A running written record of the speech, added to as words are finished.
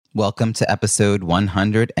Welcome to episode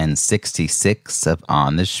 166 of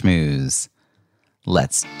On the Schmooze.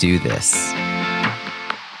 Let's do this.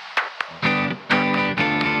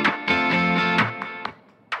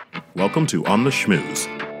 Welcome to On the Schmooze,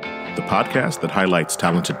 the podcast that highlights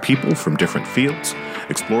talented people from different fields,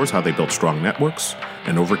 explores how they built strong networks,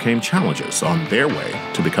 and overcame challenges on their way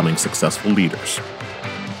to becoming successful leaders.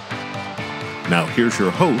 Now here's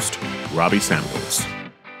your host, Robbie Samuels.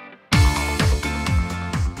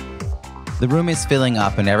 The room is filling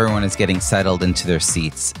up and everyone is getting settled into their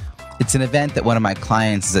seats. It's an event that one of my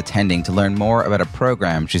clients is attending to learn more about a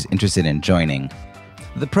program she's interested in joining.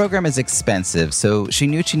 The program is expensive, so she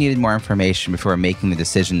knew she needed more information before making the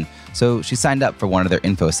decision, so she signed up for one of their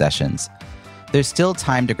info sessions. There's still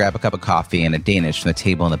time to grab a cup of coffee and a Danish from the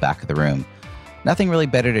table in the back of the room. Nothing really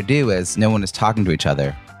better to do as no one is talking to each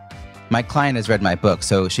other. My client has read my book,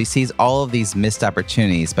 so she sees all of these missed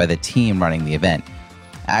opportunities by the team running the event.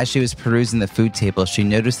 As she was perusing the food table, she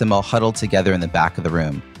noticed them all huddled together in the back of the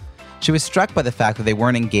room. She was struck by the fact that they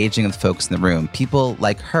weren't engaging with folks in the room, people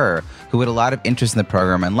like her who had a lot of interest in the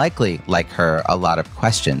program and likely, like her, a lot of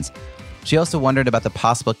questions. She also wondered about the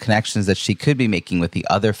possible connections that she could be making with the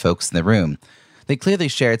other folks in the room. They clearly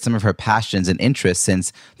shared some of her passions and interests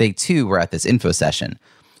since they too were at this info session.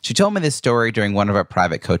 She told me this story during one of our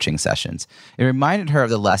private coaching sessions. It reminded her of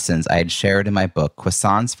the lessons I had shared in my book,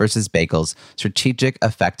 Croissants versus Bagels, Strategic,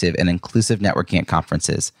 Effective, and Inclusive Networking at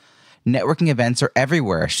Conferences. Networking events are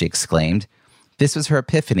everywhere, she exclaimed. This was her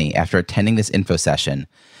epiphany after attending this info session.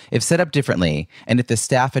 If set up differently, and if the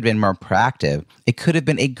staff had been more proactive, it could have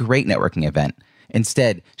been a great networking event.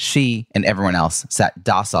 Instead, she and everyone else sat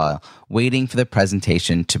docile, waiting for the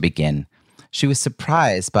presentation to begin. She was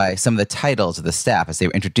surprised by some of the titles of the staff as they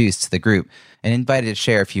were introduced to the group and invited to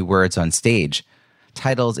share a few words on stage.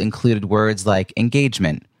 Titles included words like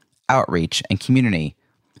engagement, outreach, and community.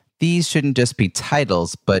 These shouldn't just be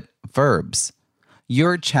titles, but verbs.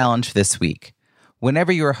 Your challenge this week.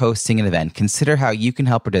 Whenever you are hosting an event, consider how you can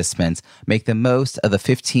help participants make the most of the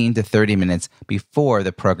 15 to 30 minutes before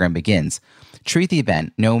the program begins. Treat the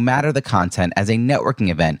event, no matter the content, as a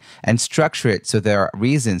networking event and structure it so there are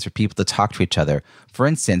reasons for people to talk to each other. For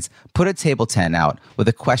instance, put a table tent out with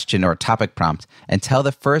a question or a topic prompt and tell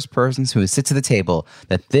the first person who sits at the table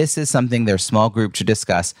that this is something their small group should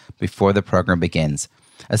discuss before the program begins.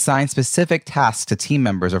 Assign specific tasks to team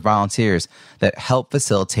members or volunteers that help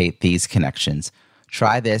facilitate these connections.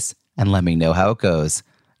 Try this and let me know how it goes.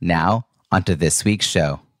 Now, onto this week's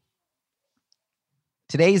show.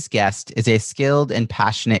 Today's guest is a skilled and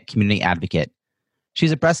passionate community advocate.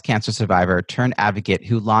 She's a breast cancer survivor turned advocate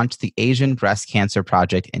who launched the Asian Breast Cancer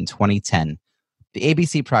Project in 2010. The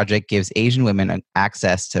ABC Project gives Asian women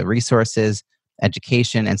access to resources,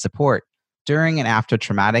 education, and support during and after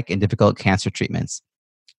traumatic and difficult cancer treatments.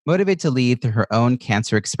 Motivated to lead through her own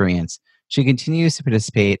cancer experience, she continues to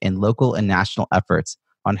participate in local and national efforts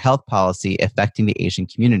on health policy affecting the Asian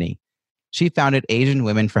community. She founded Asian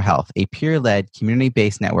Women for Health, a peer-led,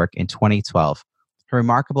 community-based network in 2012. Her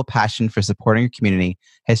remarkable passion for supporting her community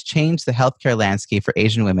has changed the healthcare landscape for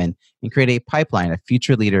Asian women and created a pipeline of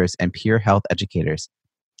future leaders and peer health educators.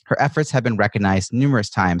 Her efforts have been recognized numerous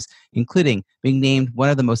times, including being named one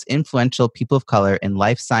of the most influential people of color in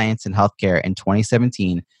life science and healthcare in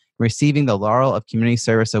 2017, and receiving the Laurel of Community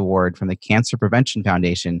Service Award from the Cancer Prevention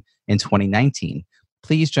Foundation in 2019.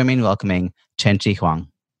 Please join me in welcoming Chien-Chi Huang.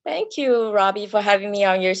 Thank you, Robbie, for having me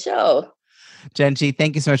on your show. Chien-Chi,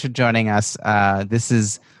 thank you so much for joining us.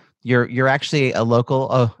 You're actually a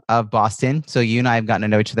local of Boston, so you and I have gotten to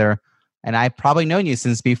know each other, and I've probably known you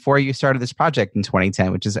since before you started this project in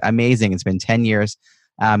 2010, which is amazing. It's been 10 years.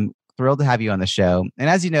 Thrilled to have you on the show. And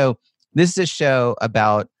as you know, this is a show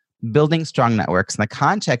about building strong networks, and the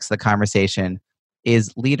context of the conversation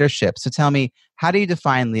is leadership. So tell me, how do you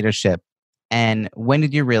define leadership, and when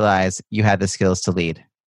did you realize you had the skills to lead?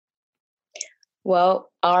 Well,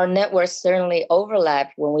 our networks certainly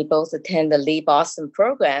overlap when we both attend the Lead Boston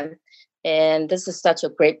program, and this is such a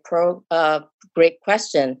great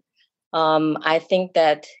question. I think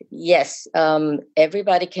that yes,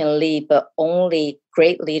 everybody can lead, but only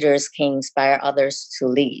great leaders can inspire others to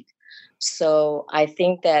lead. So I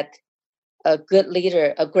think that a great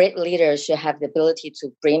leader should have the ability to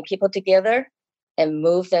bring people together and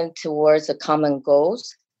move them towards a common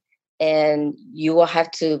goals. And you will have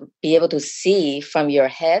to be able to see from your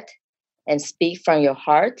head and speak from your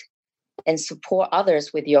heart and support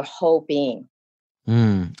others with your whole being.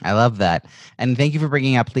 I love that. And thank you for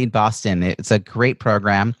bringing up Lead Boston. It's a great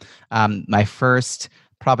program. My first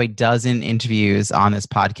probably dozen interviews on this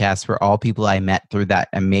podcast were all people I met through that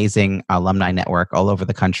amazing alumni network all over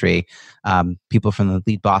the country. People from the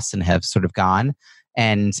Lead Boston have sort of gone.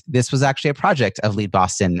 And this was actually a project of Lead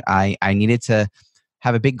Boston. I needed to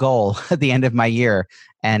have a big goal at the end of my year.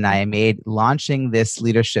 And I made launching this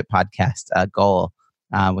leadership podcast a goal,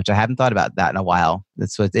 which I haven't thought about that in a while.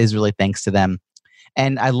 That's what is really thanks to them.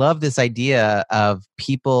 And I love this idea of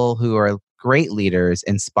people who are great leaders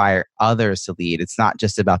inspire others to lead. It's not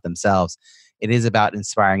just about themselves. It is about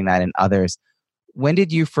inspiring that in others. When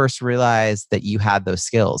did you first realize that you had those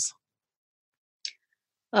skills?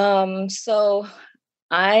 So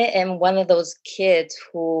I am one of those kids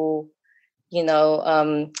who,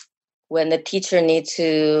 when the teacher needs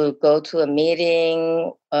to go to a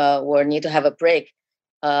meeting or need to have a break,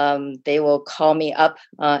 they will call me up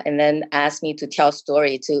and then ask me to tell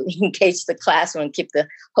story to engage the classroom,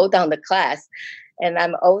 hold down the class. And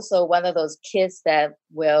I'm also one of those kids that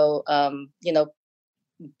will,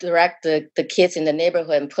 direct the kids in the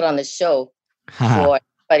neighborhood and put on a show for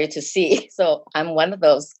everybody to see. So I'm one of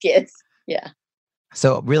those kids. Yeah.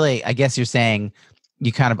 So really, I guess you're saying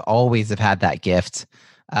you kind of always have had that gift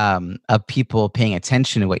of people paying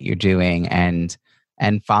attention to what you're doing and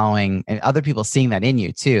following, and other people seeing that in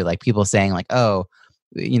you too. Like people saying like, oh,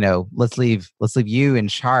 let's leave you in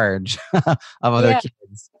charge of other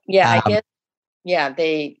kids. Yeah, I guess. Yeah,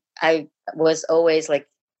 I was always like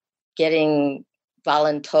getting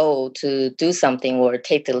voluntold to do something or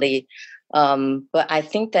take the lead. But I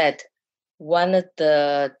think that one of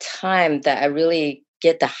the time that I really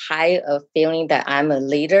get the high of feeling that I'm a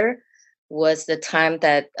leader was the time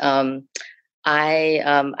that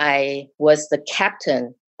I was the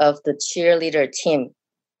captain of the cheerleader team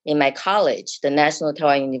in my college, the National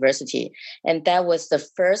Taiwan University. And that was the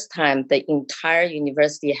first time the entire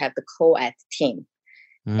university had the co-ed team.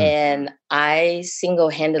 And I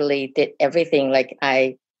single-handedly did everything. Like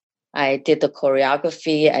I did the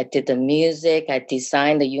choreography, I did the music, I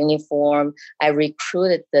designed the uniform, I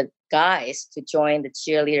recruited the guys to join the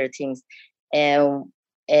cheerleader teams. And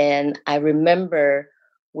I remember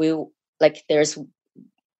there's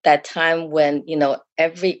that time when,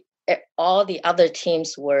 all the other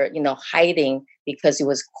teams were, hiding because it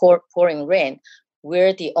was pouring rain.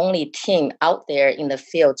 We're the only team out there in the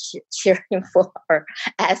field cheering for our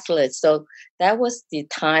athletes. So that was the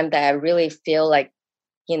time that I really feel like,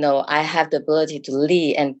 I have the ability to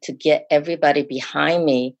lead and to get everybody behind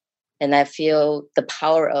me. And I feel the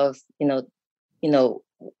power of,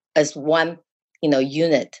 as one,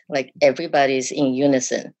 unit, like everybody's in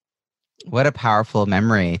unison. What a powerful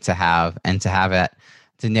memory to have, and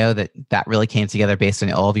to know that really came together based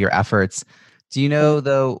on all of your efforts. Do you know,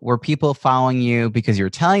 though, were people following you because you were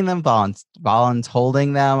telling them,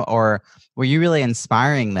 voluntolding them, or were you really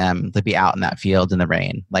inspiring them to be out in that field in the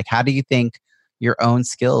rain? Like, how do you think your own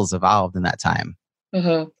skills evolved in that time?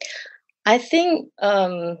 Mm-hmm. I think,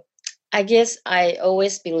 I guess I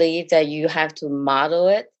always believe that you have to model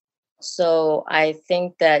it. So I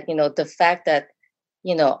think that, the fact that,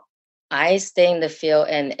 I stay in the field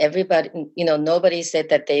and everybody, nobody said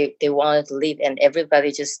that they wanted to leave, and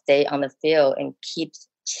everybody just stay on the field and keep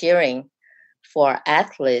cheering for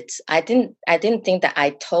athletes. I didn't think that I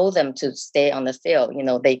told them to stay on the field.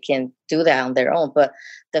 They can do that on their own. But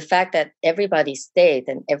the fact that everybody stayed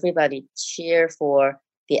and everybody cheered for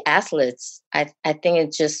the athletes, I think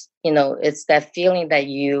it's just, it's that feeling that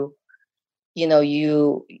you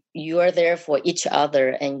are there for each other,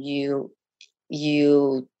 and you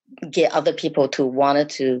get other people to want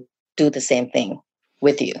to do the same thing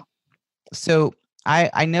with you. So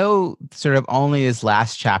I know sort of only this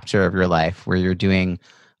last chapter of your life where you're doing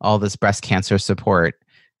all this breast cancer support.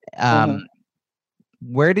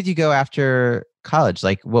 Where did you go after college?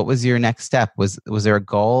 Like, what was your next step? Was there a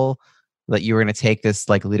goal that you were going to take this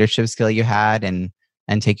like leadership skill you had and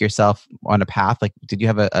take yourself on a path? Like, did you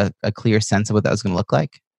have a clear sense of what that was going to look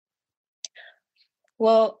like?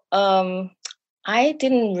 Well, I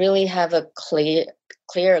didn't really have a clear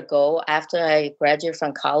goal after I graduated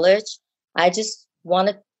from college. I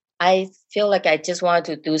feel like I just wanted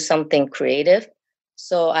to do something creative.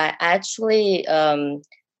 So I actually,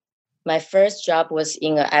 my first job was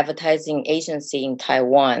in an advertising agency in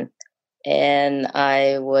Taiwan. And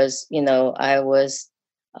I was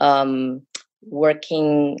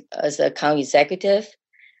working as an account executive.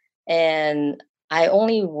 And I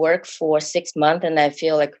only worked for 6 months, and I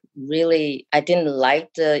feel like really I didn't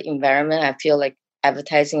like the environment. I feel like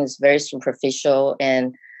advertising is very superficial,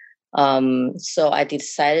 and so I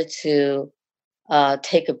decided to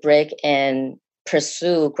take a break and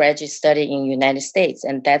pursue graduate study in United States,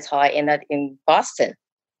 and that's how I ended up in Boston.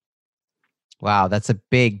 Wow, that's a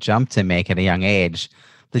big jump to make at a young age.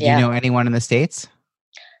 Did you Yeah. know anyone in the States?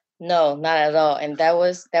 No, not at all. And that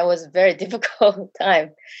was a very difficult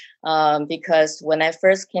time, because when I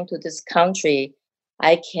first came to this country,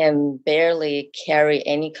 I can barely carry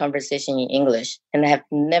any conversation in English, and I have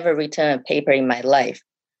never written a paper in my life.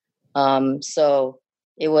 So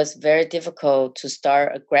it was very difficult to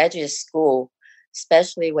start a graduate school,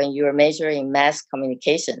 especially when you are majoring in mass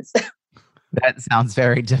communications. That sounds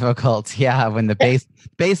very difficult. Yeah, when the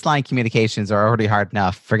baseline communications are already hard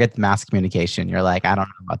enough, forget the mass communication. You're like, I don't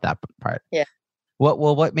know about that part. Yeah.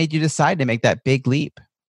 What made you decide to make that big leap?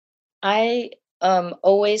 I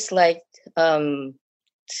always liked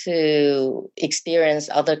to experience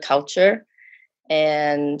other culture.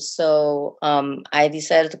 And so I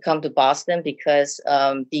decided to come to Boston because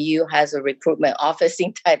BU has a recruitment office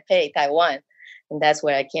in Taipei, Taiwan, and that's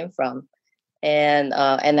where I came from. And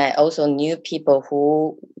I also knew people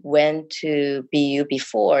who went to BU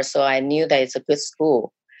before, so I knew that it's a good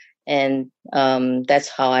school, and that's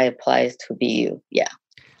how I applied to BU. Yeah.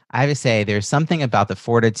 I have to say, there's something about the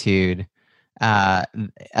fortitude uh,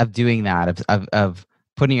 of doing that, of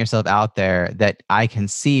putting yourself out there that I can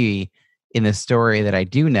see in the story that I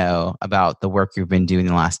do know about the work you've been doing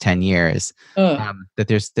the last 10 years. Mm. That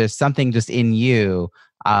there's something just in you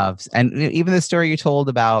and even the story you told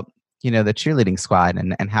about, the cheerleading squad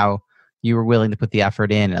and how you were willing to put the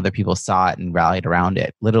effort in and other people saw it and rallied around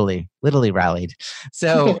it, literally rallied.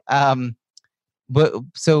 So,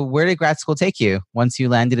 so where did grad school take you once you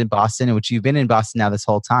landed in Boston, which you've been in Boston now this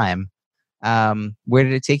whole time? Where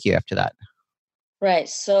did it take you after that? Right.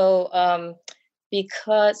 So,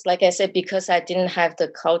 because, like I said, because I didn't have the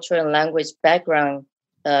cultural and language background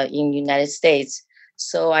in United States,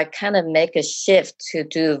 so I kind of make a shift to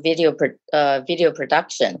do video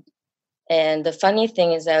production. And the funny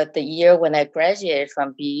thing is that the year when I graduated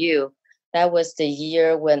from BU, that was the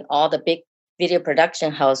year when all the big video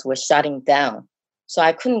production houses were shutting down. So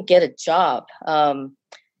I couldn't get a job.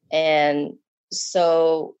 And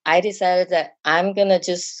so I decided that I'm gonna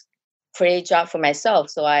just create a job for myself.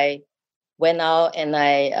 So I went out and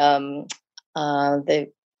the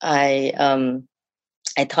I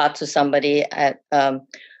talked to somebody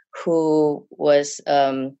who was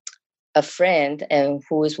a friend and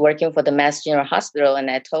who was working for the Mass General Hospital,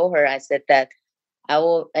 and I told her, I said that I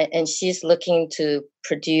will, and she's looking to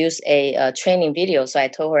produce a training video. So I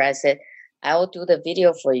told her, I said, I will do the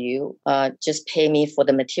video for you. Just pay me for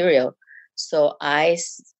the material. So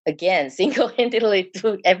again, single-handedly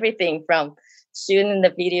do everything from shooting the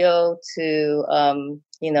video to,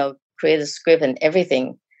 create a script and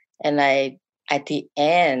everything. And at the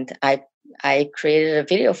end, I created a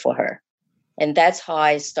video for her. And that's how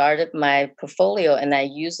I started my portfolio. And I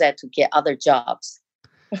use that to get other jobs.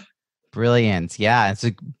 Brilliant. Yeah. It's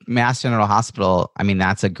a Mass General Hospital. I mean,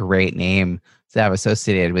 that's a great name to have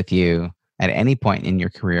associated with you at any point in your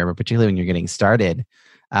career, but particularly when you're getting started.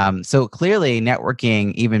 So clearly,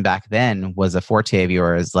 networking, even back then, was a forte of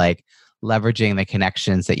yours, like leveraging the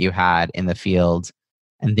connections that you had in the field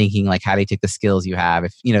and thinking, like, how do you take the skills you have?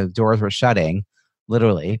 If, doors were shutting,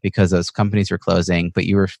 literally, because those companies were closing, but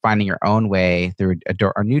you were finding your own way through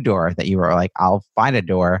a new door that you were like, I'll find a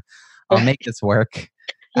door, I'll make this work.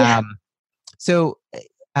 Yeah. So,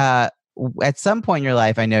 at some point in your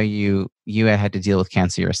life, I know you had to deal with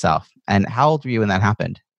cancer yourself. And how old were you when that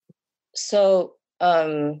happened? So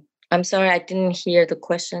I'm sorry, I didn't hear the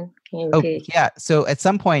question. Can you Oh, repeat? yeah. So, at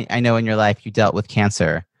some point, I know in your life you dealt with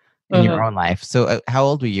cancer in your own life. So, how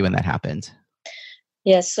old were you when that happened?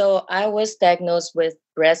 Yeah, so I was diagnosed with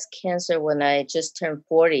breast cancer when I just turned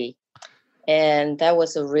 40. And that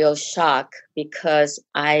was a real shock because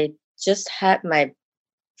I just had my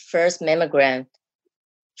first mammogram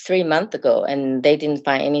 3 months ago and they didn't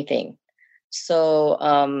find anything. So,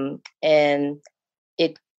 and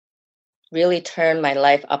it really turned my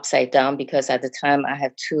life upside down because at the time I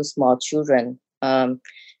have two small children.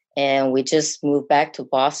 And we just moved back to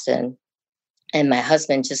Boston and my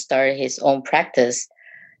husband just started his own practice.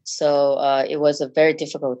 So it was a very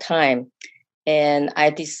difficult time. And I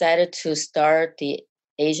decided to start the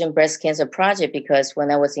Asian Breast Cancer Project because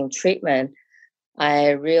when I was in treatment,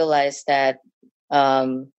 I realized that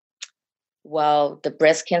while the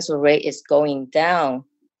breast cancer rate is going down,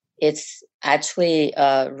 it's actually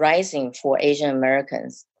rising for Asian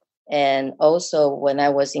Americans. And also, when I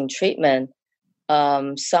was in treatment,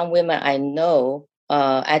 some women I know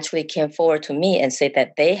actually came forward to me and said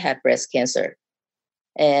that they had breast cancer.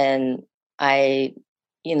 And I,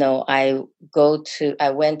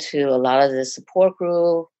 I went to a lot of the support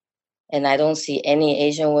group and I don't see any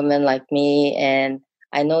Asian women like me. And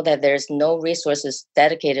I know that there's no resources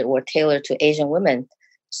dedicated or tailored to Asian women.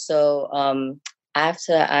 So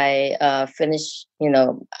after I finished,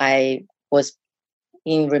 I was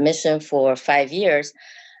in remission for 5 years.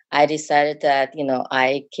 I decided that,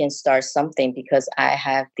 I can start something because I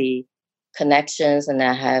have the connections and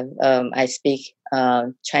I speak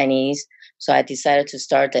Chinese. So I decided to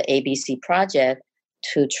start the ABC project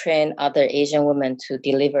to train other Asian women to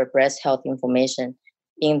deliver breast health information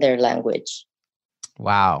in their language.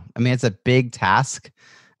 Wow. I mean, it's a big task.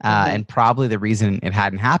 Mm-hmm. And probably the reason it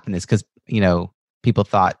hadn't happened is because, people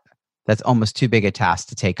thought that's almost too big a task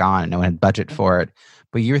to take on and no one had budget for it.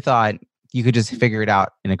 But you thought you could just figure it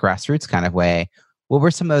out in a grassroots kind of way. What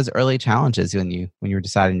were some of those early challenges when you were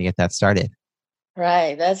deciding to get that started?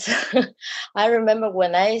 Right. That's, I remember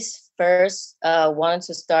when I first wanted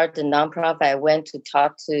to start the nonprofit, I went to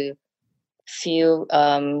talk to few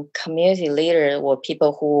community leaders or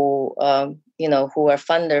people who, who are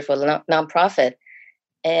funder for nonprofit.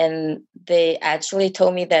 And they actually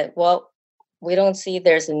told me that, well, we don't see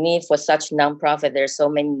there's a need for such nonprofit. There's so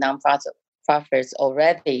many nonprofits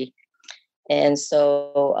already. And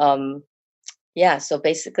so, so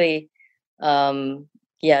basically, I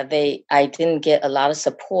didn't get a lot of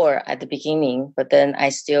support at the beginning, but then I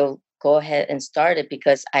still go ahead and start it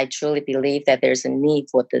because I truly believe that there's a need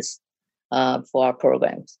for this, for our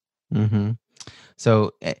programs. Mm-hmm.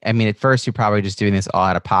 So, I mean, at first you're probably just doing this all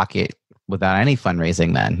out of pocket without any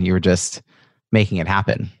fundraising then. You were just making it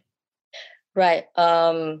happen. Right.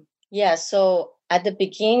 So at the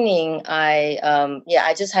beginning,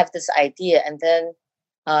 I just have this idea, and then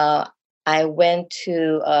I went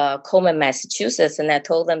to Coleman, Massachusetts, and I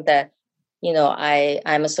told them that,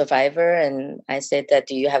 I'm a survivor, and I said that,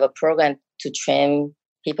 do you have a program to train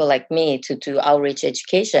people like me to do outreach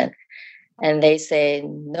education? And they say,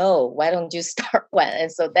 no, why don't you start one?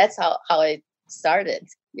 And so that's how it started.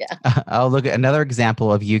 Yeah. Oh, look at another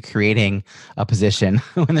example of you creating a position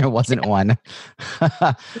when there wasn't one.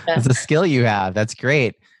 It's a skill you have. That's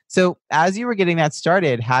great. So, as you were getting that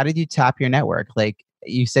started, how did you tap your network? Like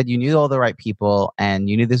you said, you knew all the right people and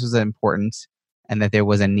you knew this was important and that there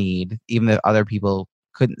was a need, even though other people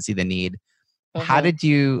couldn't see the need. How did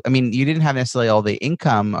you, I mean, you didn't have necessarily all the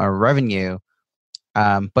income or revenue,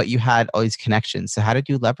 but you had all these connections. So, how did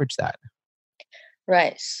you leverage that?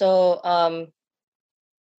 Right. So,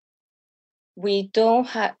 we don't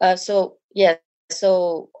have so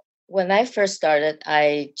when I first started,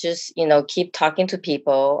 I just keep talking to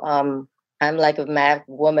people. I'm like a mad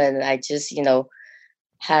woman. I just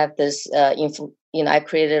have this I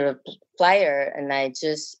created a flyer, and I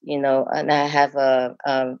just and I have a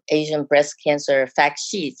Asian breast cancer fact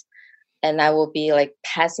sheet, and I will be like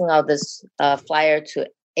passing out this flyer to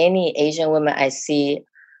any Asian woman I see,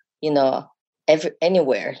 you know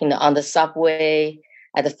anywhere, on the subway,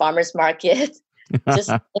 at the farmers market,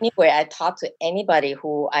 just anywhere. I talk to anybody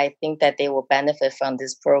who I think that they will benefit from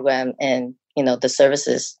this program and the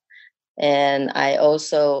services. And I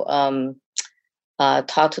also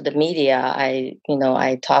talk to the media. I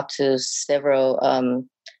talked to several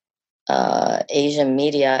Asian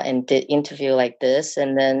media and did interview like this,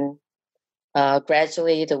 and then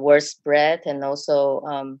gradually the word spread. And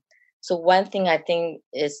also, so one thing I think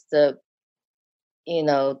is the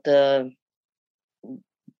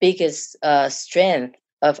biggest strength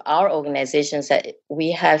of our organizations that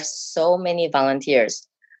we have so many volunteers.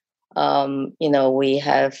 We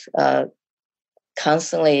have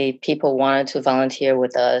constantly people wanted to volunteer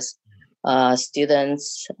with us,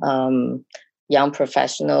 students, young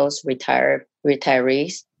professionals,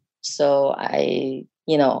 retirees. So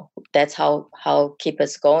that's how keep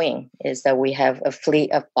us going, is that we have a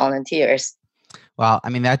fleet of volunteers. Well, I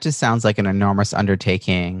mean, that just sounds like an enormous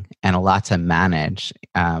undertaking and a lot to manage.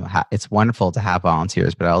 It's wonderful to have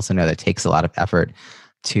volunteers, but I also know that it takes a lot of effort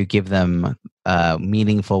to give them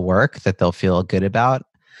meaningful work that they'll feel good about.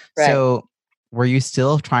 Right. So, were you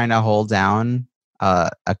still trying to hold down a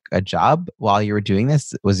job while you were doing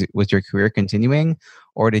this? Was your career continuing,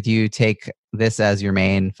 or did you take this as your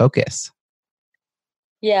main focus?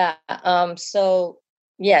 Yeah.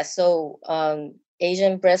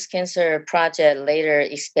 Asian Breast Cancer Project later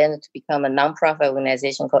expanded to become a nonprofit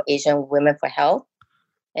organization called Asian Women for Health.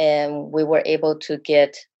 And we were able to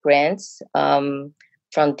get grants from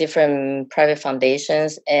different private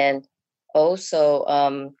foundations. And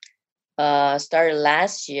also started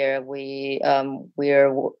last year, we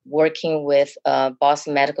are working with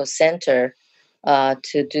Boston Medical Center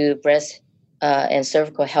to do breast and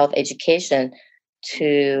cervical health education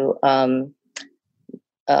to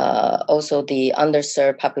also the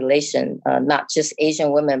underserved population, not just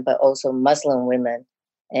Asian women, but also Muslim women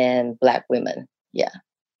and Black women. Yeah.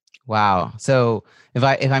 Wow. So if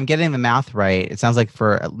I'm getting the math right, it sounds like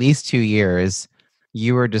for at least 2 years,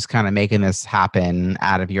 you were just kind of making this happen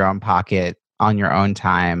out of your own pocket on your own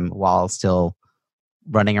time while still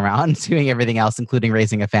running around doing everything else, including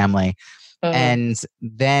raising a family. Mhm. And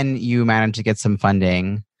then you managed to get some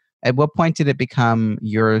funding. At what point did it become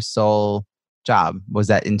your sole job? Was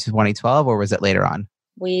that in 2012 or was it later on?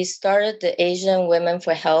 We started the Asian Women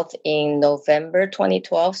for Health in November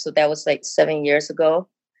 2012. So that was like 7 years ago.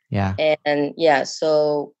 Yeah. And yeah,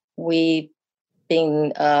 so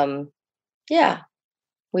been, yeah,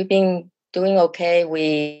 we've been doing okay.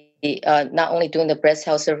 We not only doing the breast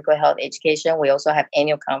health, cervical health education, we also have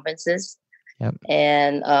annual conferences. Yep.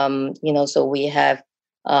 And, so we have,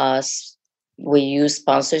 we use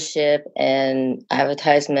sponsorship and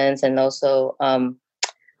advertisements and also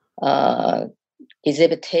uh,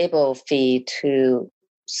 exhibit table fee to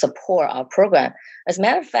support our program. As a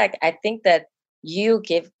matter of fact, I think that you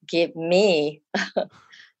give me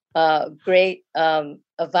great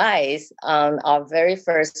advice on our very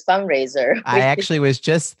first fundraiser. I actually was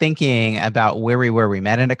just thinking about where we were. We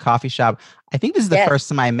met in a coffee shop. I think this is the Yes, first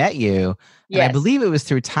time I met you. And I yes, believe it was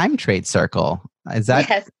through Time Trade Circle. Is that?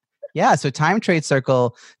 yes. Yeah. So Time Trade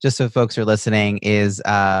Circle, just so folks are listening, is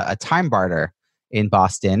a time barter in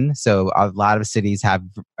Boston. So a lot of cities have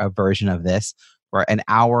a version of this where an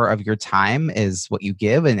hour of your time is what you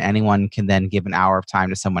give, and anyone can then give an hour of time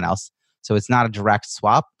to someone else. So it's not a direct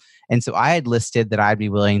swap. And so I had listed that I'd be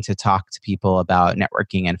willing to talk to people about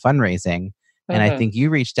networking and fundraising. And I Hmm. think you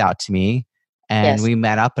reached out to me and Yes, we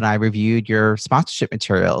met up and I reviewed your sponsorship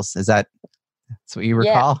materials. That's what you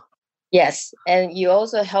yeah, recall? yes. And you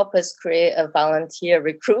also help us create a volunteer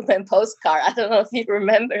recruitment postcard. I don't know if you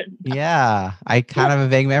remember. Yeah, I kind of have a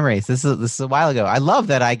vague memories. This is a while ago. I love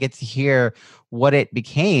that I get to hear what it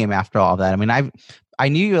became after all that. I mean, I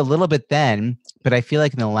knew you a little bit then, but I feel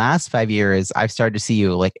like in the last 5 years, I've started to see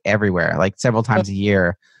you like everywhere, like several times a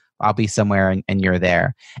year. I'll be somewhere and you're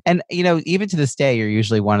there. And even to this day, you're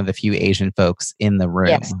usually one of the few Asian folks in the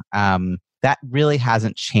Yes. room. That really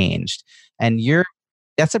hasn't changed. And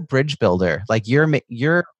that's a bridge builder. Like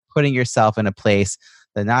you're putting yourself in a place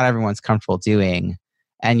that not everyone's comfortable doing,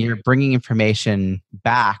 and you're bringing information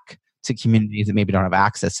back to communities that maybe don't have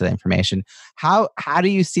access to the information. How do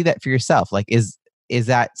you see that for yourself? Like, is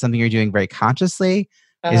that something you're doing very consciously?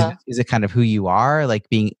 Is Uh-huh. is it kind of who you are, like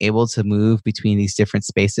being able to move between these different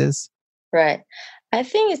spaces? Right. I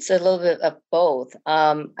think it's a little bit of both.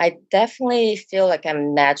 I definitely feel like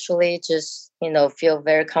I'm naturally just, feel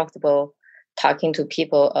very comfortable talking to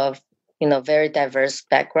people of, very diverse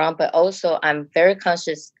background, but also I'm very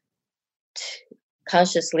consciously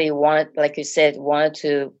wanted, like you said, wanted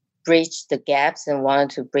to bridge the gaps and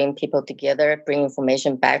wanted to bring people together, bring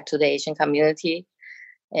information back to the Asian community.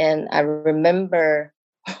 And I remember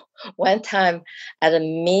one time at a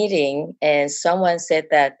meeting, and someone said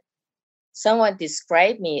that someone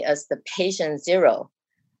described me as the patient zero.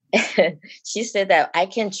 And she said that I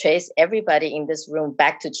can trace everybody in this room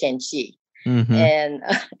back to Chien-Chi. Hmm. And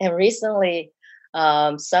and recently,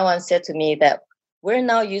 someone said to me that we're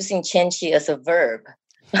now using Chien-Chi as a verb,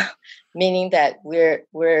 meaning that we're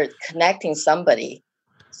connecting somebody.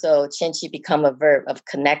 So Chien-Chi become a verb of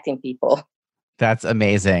connecting people. That's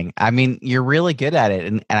amazing. I mean, you're really good at it,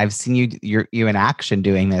 and I've seen you in action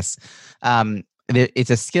doing this. It's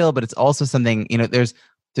a skill, but it's also something. There's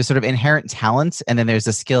sort of inherent talent, and then there's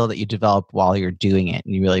a skill that you develop while you're doing it,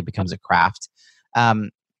 and it really becomes a craft. Um,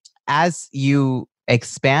 as you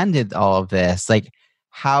expanded all of this, like,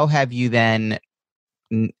 how have you then?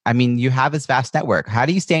 I mean, you have this vast network. How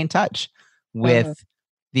do you stay in touch Mhm. with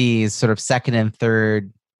these sort of second and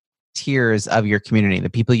third tiers of your community, the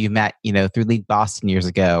people you met, through League Boston years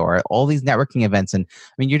ago, or all these networking events? And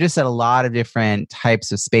I mean, you're just at a lot of different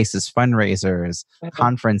types of spaces, fundraisers, Mhm.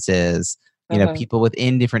 conferences, Mhm. people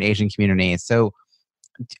within different Asian communities. So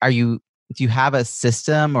do you have a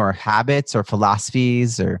system or habits or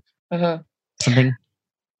philosophies or Mhm. something?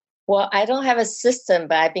 Well, I don't have a system,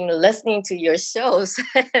 but I've been listening to your shows,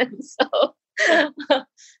 and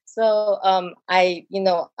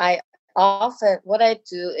I often what I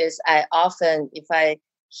do is I often, if I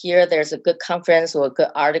hear there's a good conference or a good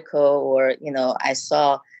article, or I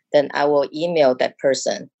saw, then I will email that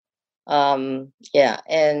person. Yeah,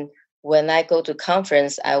 and when I go to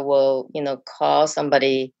conference, I will call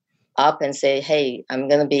somebody up and say, "Hey, I'm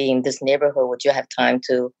gonna be in this neighborhood. Would you have time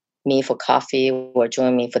to meet for coffee or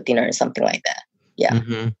join me for dinner or something like that?" Yeah,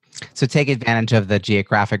 Hmm. So take advantage of the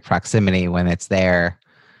geographic proximity when it's there,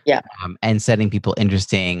 yeah, and setting people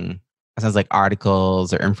interesting it sounds like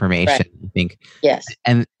articles or information. Right. I think, Yes.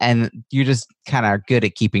 and you just kind of are good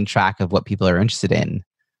at keeping track of what people are interested in,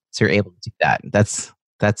 so you're able to do that. That's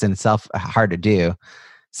in itself hard to do.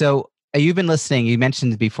 So you've been listening. You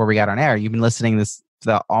mentioned before we got on air, you've been listening this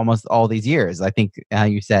almost all these years. I think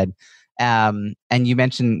you said, and you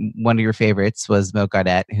mentioned one of your favorites was Mo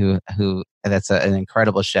Gaudette, who that's an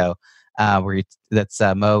incredible show.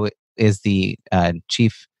 Mo is the um,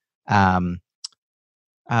 chief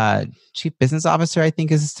business officer, I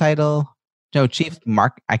think is his title. No, chief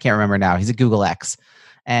mark. I can't remember now. He's at Google X,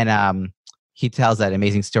 and he tells that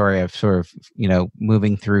amazing story of sort of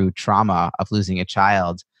moving through trauma of losing a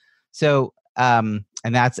child. So, and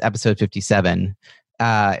that's episode 57.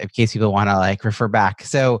 In case people want to like refer back.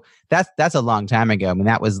 So that's a long time ago.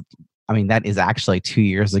 That is actually 2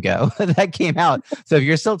 years ago that came out. So if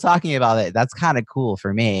you're still talking about it, that's kind of cool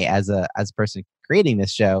for me as a person creating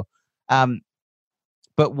this show.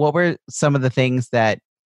 But what were some of the things that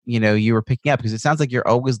you were picking up? Because it sounds like you're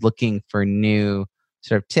always looking for new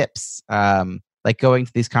sort of tips, like going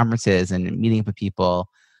to these conferences and meeting up with people.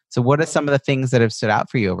 So what are some of the things that have stood out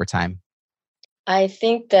for you over time? I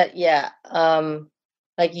think that, yeah,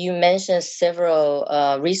 like you mentioned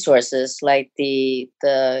several resources like the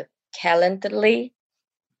Calendly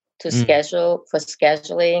to schedule for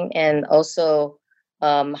scheduling, and also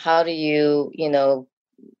how do you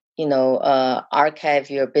archive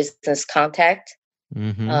your business contact.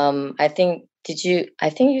 I think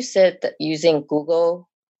you said that using Google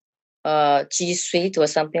G Suite or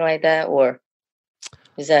something like that, or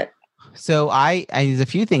is that? So I use a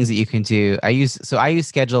few things that you can do. I use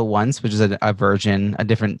Schedule Once, which is a version, a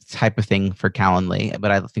different type of thing for Calendly,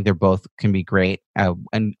 but I think they're both can be great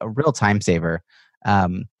and a real time saver.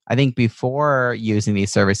 I think before using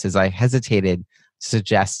these services, I hesitated to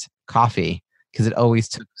suggest Coffee because it always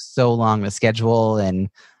took so long to schedule and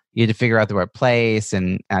you had to figure out the right place.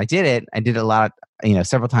 And I did it. I did it a lot,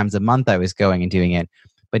 several times a month I was going and doing it.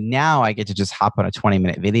 But now I get to just hop on a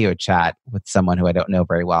 20-minute video chat with someone who I don't know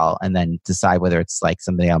very well and then decide whether it's like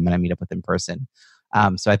somebody I'm going to meet up with in person.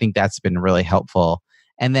 So I think that's been really helpful.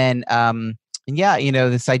 And then,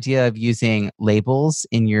 this idea of using labels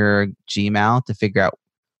in your Gmail to figure out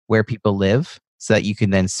where people live so that you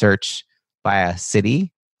can then search by a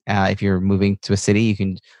city. If you're moving to a city, you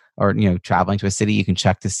can, or, traveling to a city, you can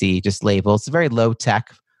check to see just labels. It's a very low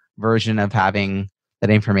tech version of having that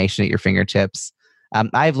information at your fingertips.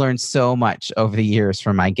 I've learned so much over the years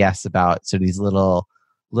from my guests about sort of these little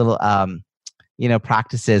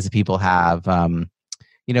practices that people have. One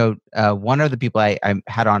of the people I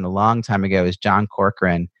had on a long time ago is John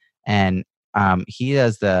Corcoran, and he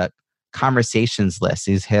does the conversations list.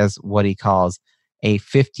 He has what he calls a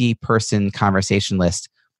 50-person conversation list,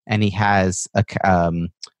 and he has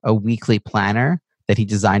a weekly planner that he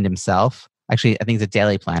designed himself. Actually, I think it's a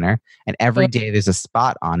daily planner, and every day there's a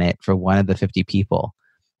spot on it for one of the 50 people.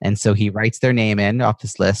 And so he writes their name in off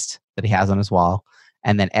this list that he has on his wall,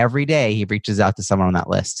 and then every day he reaches out to someone on that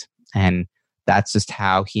list. And that's just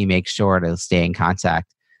how he makes sure to stay in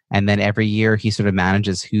contact. And then every year he sort of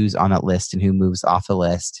manages who's on that list and who moves off the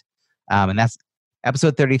list. And that's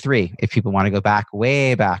episode 33. If people want to go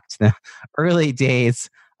way back to the early days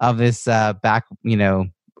of this,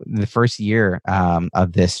 the first year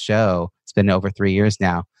of this show. It's been over 3 years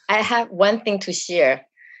now. I have one thing to share.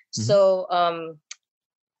 Mm-hmm. So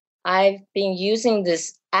I've been using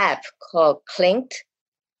this app called Clinked,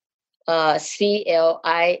 CLINCK,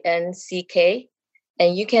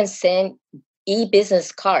 and you can send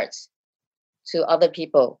e-business cards to other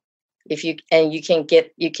people you can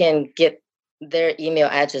get their email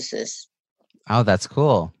addresses. Oh, that's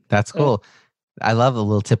cool. That's cool. Mm-hmm. I love the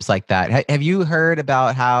little tips like that. Have you heard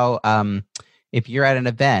about how if you're at an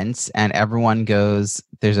event and everyone goes,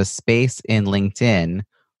 there's a space in LinkedIn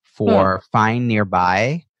for Find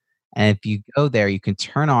Nearby. And if you go there, you can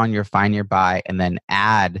turn on your Find Nearby and then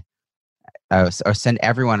add or send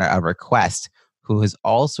everyone a request who has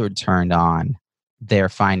also turned on their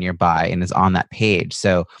Find Nearby and is on that page.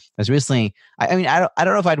 So I was recently, I don't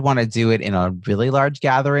know if I'd want to do it in a really large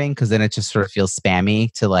gathering because then it just sort of feels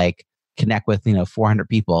spammy to like connect with 400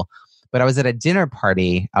 people. But I was at a dinner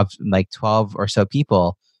party of like 12 or so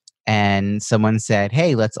people, and someone said,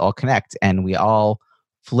 "Hey, let's all connect," and we all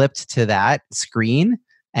flipped to that screen,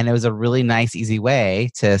 and it was a really nice, easy way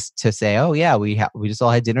to say, "Oh yeah, we just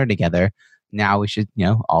all had dinner together. Now we should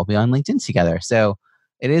all be on LinkedIn together." So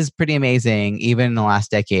it is pretty amazing, even in the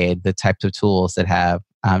last decade, the types of tools that have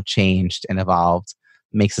changed and evolved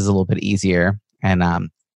makes us a little bit easier. And I'll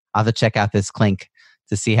have to check out this Clink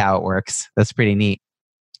to see how it works. That's pretty neat.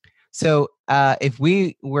 So if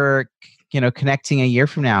we were connecting a year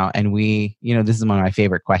from now, and this is one of my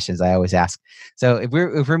favorite questions I always ask. So if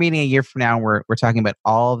we're meeting a year from now, we're talking about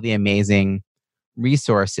all of the amazing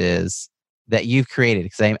resources that you've created,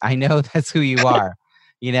 because I know that's who you are.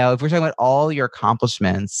 If we're talking about all your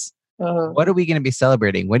accomplishments, what are we going to be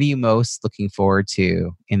celebrating? What are you most looking forward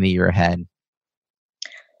to in the year ahead?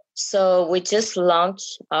 So we just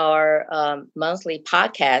launched our monthly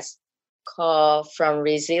podcast called From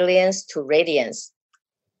Resilience to Radiance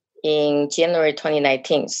in January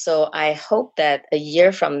 2019. So I hope that a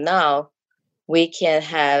year from now, we can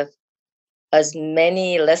have as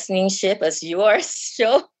many listenership as yours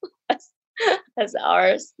show as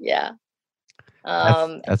ours. Yeah.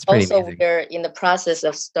 That's pretty also, amazing. we're in the process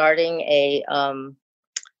of starting a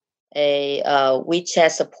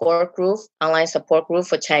WeChat support group, online support group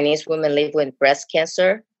for Chinese women living with breast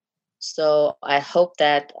cancer. So I hope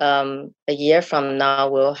that a year from now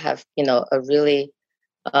we'll have a really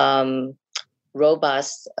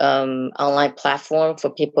robust online platform for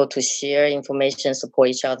people to share information, support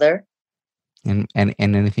each other. And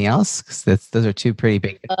anything else? 'Cause those are two pretty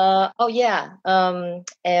big. And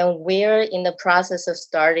we're in the process of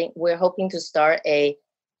starting. We're hoping to start a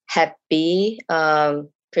Hep B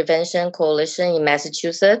prevention coalition in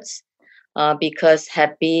Massachusetts because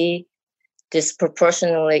Hep B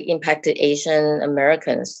disproportionately impacted Asian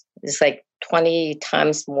Americans. It's like 20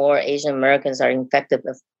 times more Asian Americans are infected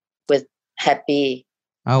with Hep B.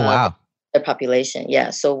 Oh, wow. The population.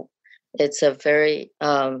 Yeah. So it's a very,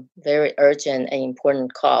 very urgent and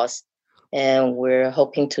important cause. And we're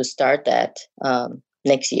hoping to start that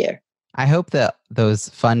next year. I hope that those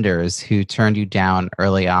funders who turned you down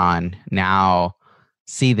early on now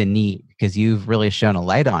see the need, because you've really shown a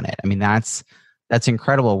light on it. I mean, that's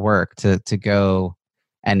incredible work to go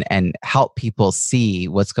and help people see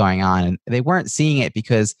what's going on. And they weren't seeing it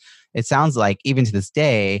because it sounds like even to this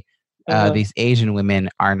day, these Asian women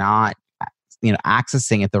are not,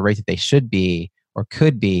 accessing at the rate that they should be or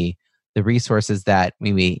could be the resources that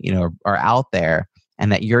maybe, are out there.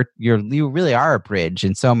 And that you really are a bridge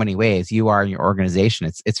in so many ways. You are in your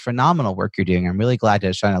organization. It's phenomenal work you're doing. I'm really glad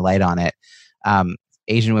to shine a light on it.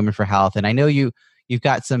 Asian Women for Health. And I know you've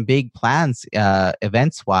got some big plans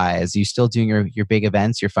events wise. You still doing your big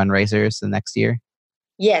events, your fundraisers the next year?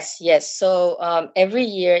 Yes. So every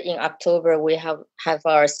year in October, we have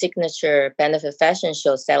our signature benefit fashion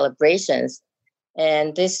show celebrations.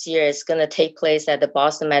 And this year it's going to take place at the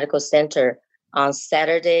Boston Medical Center on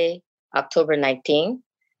Saturday, October 19th,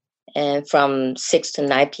 and from 6 to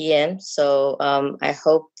 9 p.m. So I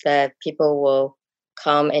hope that people will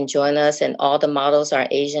come and join us. And all the models are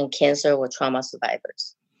Asian cancer or trauma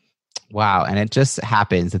survivors. Wow. And it just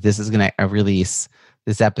happens that this is going to release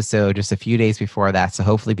this episode just a few days before that. So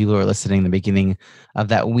hopefully people who are listening in the beginning of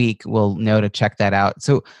that week will know to check that out.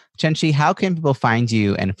 So Chien-Chi, how can people find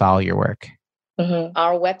you and follow your work?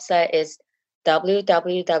 Our website is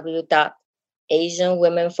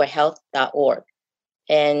www.asianwomenforhealth.org.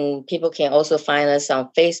 And people can also find us on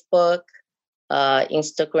Facebook,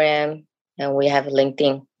 Instagram, and we have a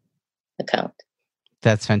LinkedIn account.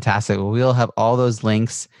 That's fantastic. Well, we'll have all those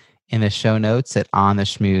links in the show notes at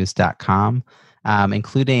ontheschmooze.com,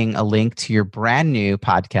 including a link to your brand new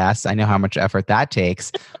podcast. I know how much effort that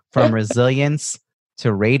takes. From Resilience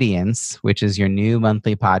to Radiance, which is your new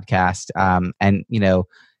monthly podcast. And,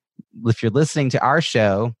 if you're listening to our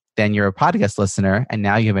show, then you're a podcast listener, and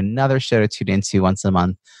now you have another show to tune into once a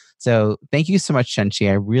month. So thank you so much, Chien-Chi.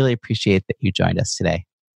 I really appreciate that you joined us today.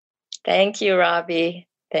 Thank you, Robbie.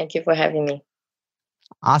 Thank you for having me.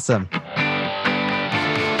 Awesome.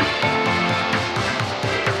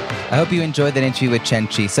 I hope you enjoyed that interview with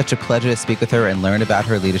Chien-Chi. Such a pleasure to speak with her and learn about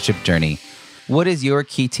her leadership journey. What is your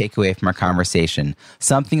key takeaway from our conversation?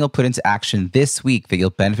 Something you'll put into action this week that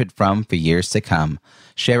you'll benefit from for years to come.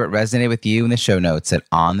 Share what resonated with you in the show notes at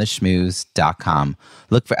ontheschmooze.com.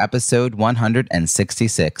 Look for episode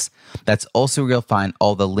 166. That's also where you'll find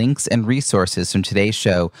all the links and resources from today's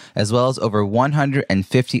show, as well as over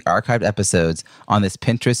 150 archived episodes on this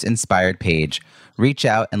Pinterest-inspired page. Reach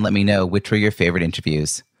out and let me know which were your favorite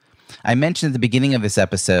interviews. I mentioned at the beginning of this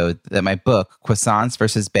episode that my book, Croissants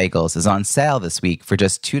vs. Bagels, is on sale this week for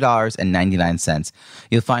just $2.99.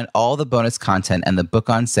 You'll find all the bonus content and the book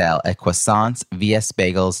on sale at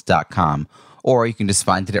croissantsvsbagels.com, or you can just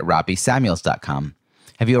find it at robbiesamuels.com.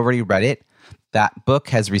 Have you already read it? That book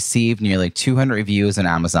has received nearly 200 reviews on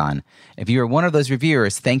Amazon. If you are one of those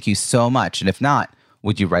reviewers, thank you so much. And if not,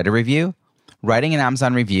 would you write a review? Writing an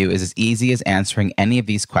Amazon review is as easy as answering any of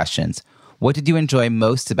these questions. What did you enjoy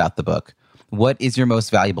most about the book? What is your most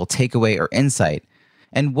valuable takeaway or insight?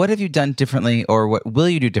 And what have you done differently, or what will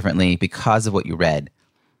you do differently because of what you read?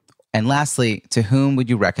 And lastly, to whom would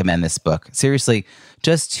you recommend this book? Seriously,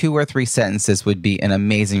 just 2 or 3 sentences would be an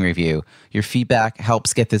amazing review. Your feedback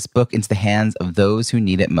helps get this book into the hands of those who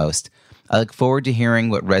need it most. I look forward to hearing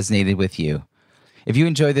what resonated with you. If you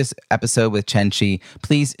enjoyed this episode with Chien-Chi,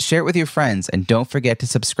 please share it with your friends and don't forget to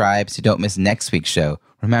subscribe so you don't miss next week's show.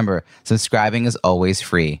 Remember, subscribing is always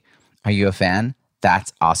free. Are you a fan?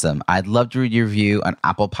 That's awesome. I'd love to read your review on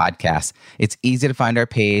Apple Podcasts. It's easy to find our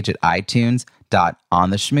page at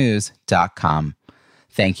itunes.ontheschmooze.com.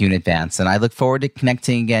 Thank you in advance, and I look forward to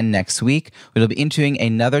connecting again next week. We'll be interviewing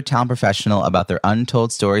another talent professional about their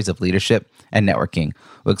untold stories of leadership and networking.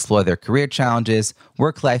 We'll explore their career challenges,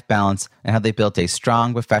 work-life balance, and how they built a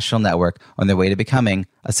strong professional network on their way to becoming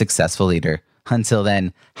a successful leader. Until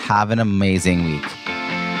then, have an amazing week.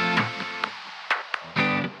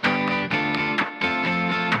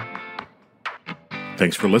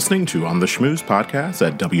 Thanks for listening to On the Schmooze podcast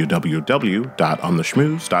at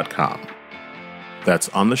www.ontheschmooze.com. That's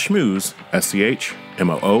On the Schmooze,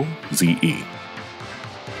 SCHMOOZE.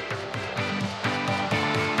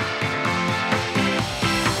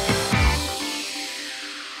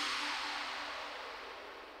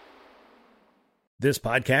 This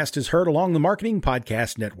podcast is heard along the Marketing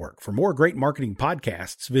Podcast Network. For more great marketing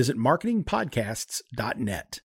podcasts, visit marketingpodcasts.net.